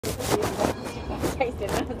tasted,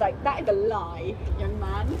 and I was like, that is a lie, young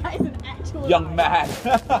man. That is an actual Young lie. man.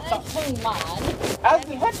 Young man. As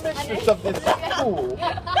the headmistress of this school.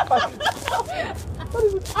 That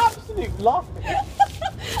is an absolute laughing.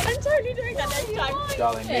 I'm totally doing that next time.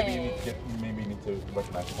 Darling, maybe you need to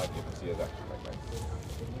recognize the fact that you can see her that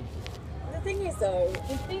like The thing is though,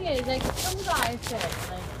 The thing is, like, some guys say,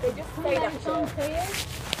 like, they just some say guys that don't shit. say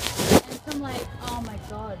it, and some like, oh my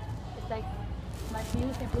god, it's like, my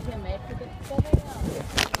penis can put your mate together.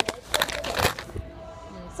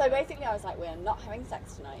 So basically I was like, we're not having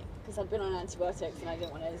sex tonight, because I'd been on antibiotics and I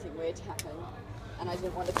didn't want anything weird to happen. And I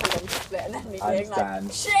didn't want the condom to split and then me being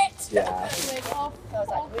like, shit! Yeah. Like, oh, So I was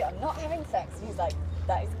like, we are not having sex. And he's like,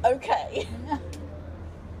 that is okay.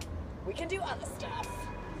 We can do other stuff.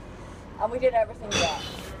 And we did everything right.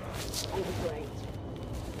 And it was great.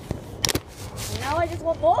 And now I just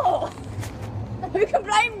want more. Who can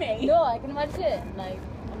blame me? no, I can imagine, like,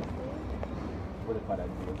 would have quite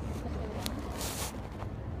ideal.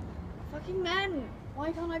 Fucking men.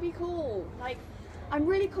 Why can't I be cool? Like, I'm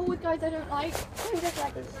really cool with guys I don't like. I'm just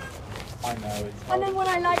like, I know, it's and then when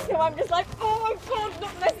I like them, I'm just like, oh my god,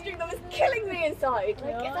 not messaging them is killing me inside.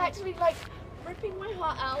 Like, Yeah. it's actually like ripping my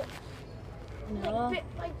heart out. no. Like bit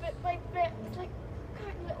by bit by bit. It's like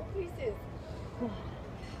cutting little pieces.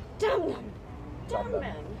 Damn them. Damn Damn them.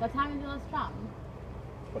 men. What time is the last time?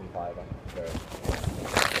 25, I'm sure.